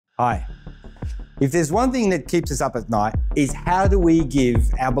Hi. If there's one thing that keeps us up at night is how do we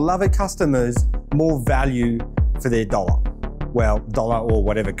give our beloved customers more value for their dollar? Well, dollar or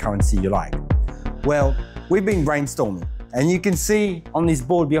whatever currency you like. Well, we've been brainstorming, and you can see on this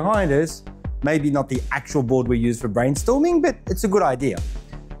board behind us, maybe not the actual board we use for brainstorming, but it's a good idea.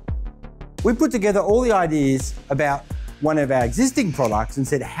 We put together all the ideas about one of our existing products and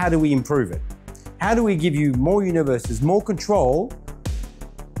said, how do we improve it? How do we give you more universes, more control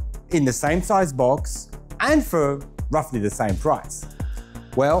in the same size box and for roughly the same price?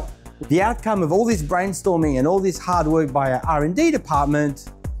 Well, the outcome of all this brainstorming and all this hard work by our R&D department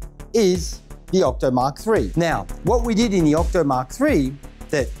is the OCTO Mk3. Now, what we did in the OCTO Mk3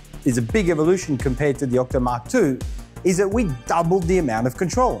 that is a big evolution compared to the OCTO Mk2 is that we doubled the amount of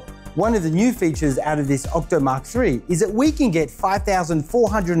control. One of the new features out of this OCTO Mk3 is that we can get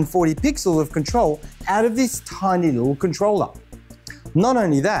 5,440 pixels of control out of this tiny little controller. Not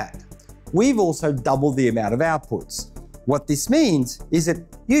only that, we've also doubled the amount of outputs. What this means is that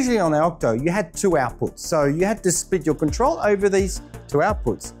usually on our OCTO, you had two outputs. So you had to split your control over these two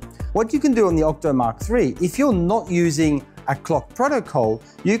outputs. What you can do on the OCTO Mk3, if you're not using a clock protocol,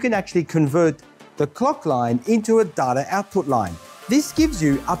 you can actually convert the clock line into a data output line. This gives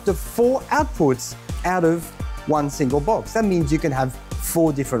you up to 4 outputs out of one single box. That means you can have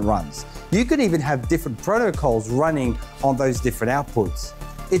 4 different runs. You could even have different protocols running on those different outputs.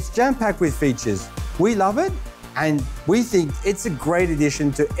 It's jam-packed with features. We love it, and we think it's a great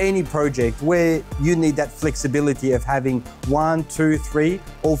addition to any project where you need that flexibility of having 1, 2, 3,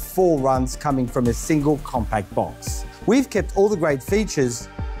 or 4 runs coming from a single compact box. We've kept all the great features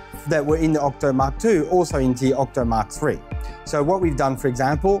that were in the OCTO Mk2 also into the OCTO Mk3. So what we've done, for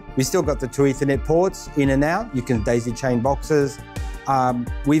example, we still got the 2 Ethernet ports in and out. You can daisy chain boxes.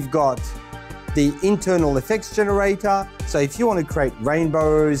 We've got the internal effects generator. So if you want to create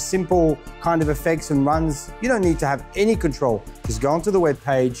rainbows, simple kind of effects and runs, you don't need to have any control. Just go onto the web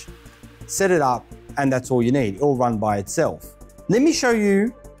page, set it up, and that's all you need. All run by itself. Let me show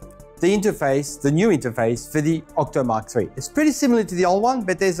you the interface, the new interface for the OCTO Mk3. It's pretty similar to the old one,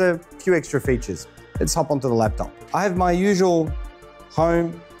 but there's a few extra features. Let's hop onto the laptop. I have my usual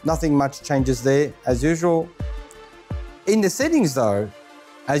home, nothing much changes there as usual. In the settings though,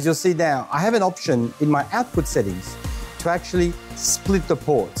 as you'll see now, I have an option in my output settings to actually split the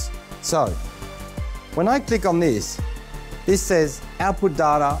ports. So when I click on this, this says output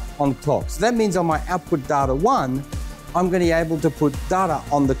data on clock. So that means on my output data 1, I'm going to be able to put data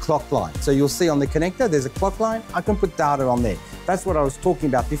on the clock line. So you'll see on the connector, there's a clock line. I can put data on there. That's what I was talking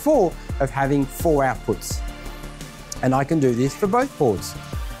about before of having 4 outputs. And I can do this for both ports,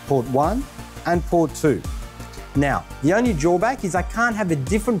 port 1 and port 2. Now, the only drawback is I can't have a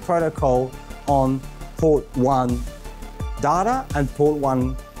different protocol on port 1 data and port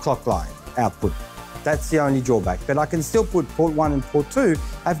 1 clock line output. That's the only drawback, but I can still put port 1 and port 2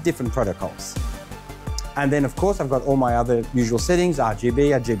 have different protocols. And then of course I've got all my other usual settings,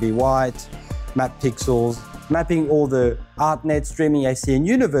 RGB, RGB white, map pixels, mapping all the ArtNet, streaming ACN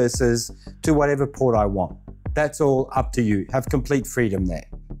universes to whatever port I want. That's all up to you, have complete freedom there.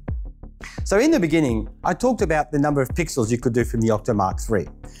 So in the beginning, I talked about the number of pixels you could do from the OCTO Mk3.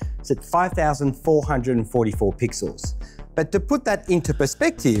 It's at 5,444 pixels. But to put that into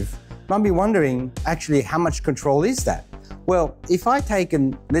perspective, you might be wondering, actually, how much control is that? Well, if I take,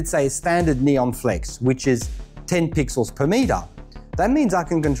 let's say, a standard neon flex, which is 10 pixels per meter, that means I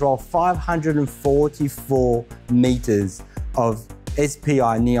can control 544 meters of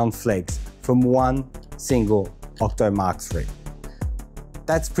SPI neon flex from one single OCTO Mk3.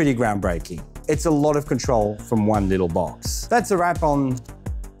 That's pretty groundbreaking. It's a lot of control from one little box. That's a wrap on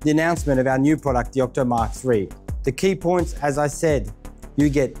the announcement of our new product, the OCTO Mk3. The key points, as I said, you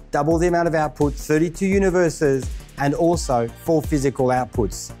get double the amount of output, 32 universes, and also 4 physical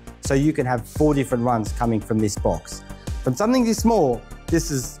outputs. So you can have 4 different runs coming from this box. From something this small,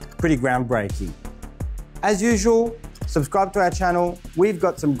 this is pretty groundbreaking. As usual, subscribe to our channel. We've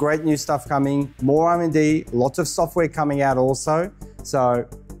got some great new stuff coming, more R&D, lots of software coming out also. So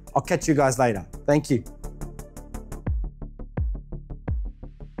I'll catch you guys later. Thank you.